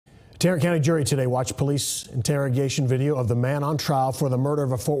Tarrant County jury today watched police interrogation video of the man on trial for the murder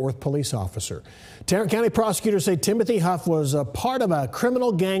of a Fort Worth police officer. Tarrant County prosecutors say Timothy Huff was a part of a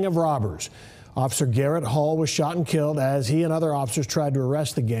criminal gang of robbers. Officer Garrett Hull was shot and killed as he and other officers tried to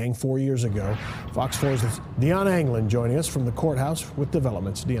arrest the gang 4 years ago. Fox 4's Dion Anglin joining us from the courthouse with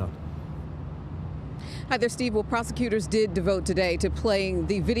developments. Dion. Hi there, Steve. Well, prosecutors did devote today to playing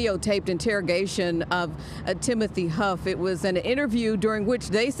the videotaped interrogation of Timothy Huff. It was an interview during which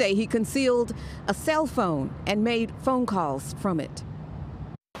they say he concealed a cell phone and made phone calls from it.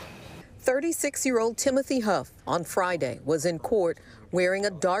 36-year-old Timothy Huff on Friday was in court wearing a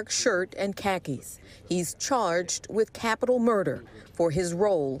dark shirt and khakis. He's charged with capital murder for his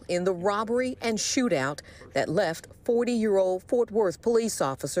role in the robbery and shootout that left 40-year-old Fort Worth police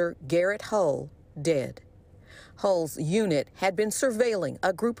officer Garrett Hull dead. Hull's unit had been surveilling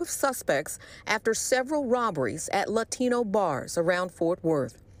a group of suspects after several robberies at Latino bars around Fort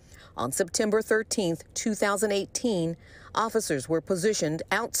Worth. On September 13, 2018, officers were positioned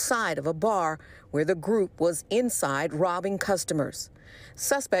outside of a bar where the group was inside robbing customers.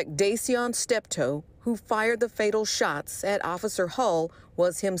 Suspect Dacion Steptoe, who fired the fatal shots at Officer Hull,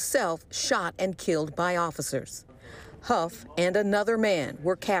 was himself shot and killed by officers. Huff and another man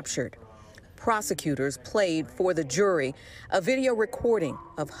were captured. Prosecutors played for the jury a video recording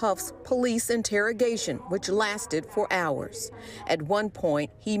of Huff's police interrogation, which lasted for hours. At one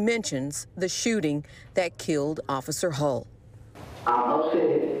point, he mentions the shooting that killed Officer Hull. I'm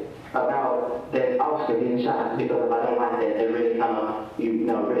upset about that officer getting shot because I don't like that. It really kind of,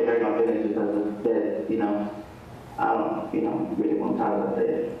 really hurt my feelings because of that, I don't, really want to talk about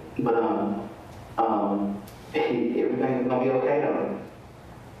that. But, everything's going to be okay though.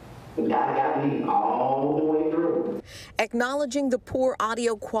 God got me all the way through. Acknowledging the poor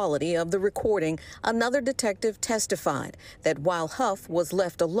audio quality of the recording, another detective testified that while Huff was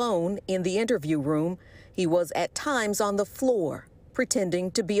left alone in the interview room, he was at times on the floor,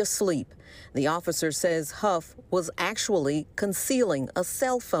 pretending to be asleep. The officer says Huff was actually concealing a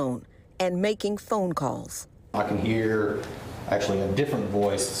cell phone and making phone calls. I can hear actually a different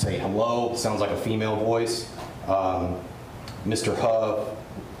voice say hello. Sounds like a female voice. Mr. Huff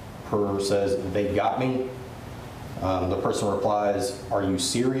says, "They got me." The person replies, "Are you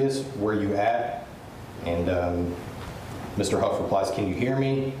serious? Where you at?" And Mr. Huff replies, "Can you hear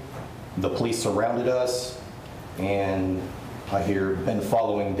me? The police surrounded us." And I hear, "Been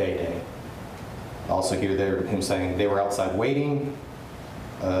following Day-Day." I also hear him saying they were outside waiting.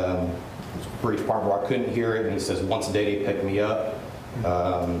 There's a brief part where I couldn't hear it, and he says, "Once Day-Day picked me up."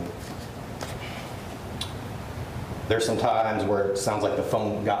 There's some times where it sounds like the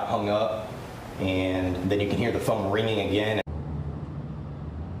phone got hung up, and then you can hear the phone ringing again.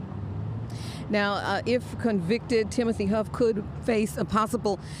 Now, if convicted, Timothy Huff could face a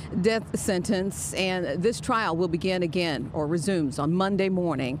possible death sentence, and this trial will begin again or resumes on Monday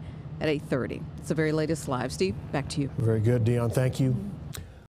morning at 8:30. It's the very latest live. Steve, back to you. Very good, Dion. Thank you.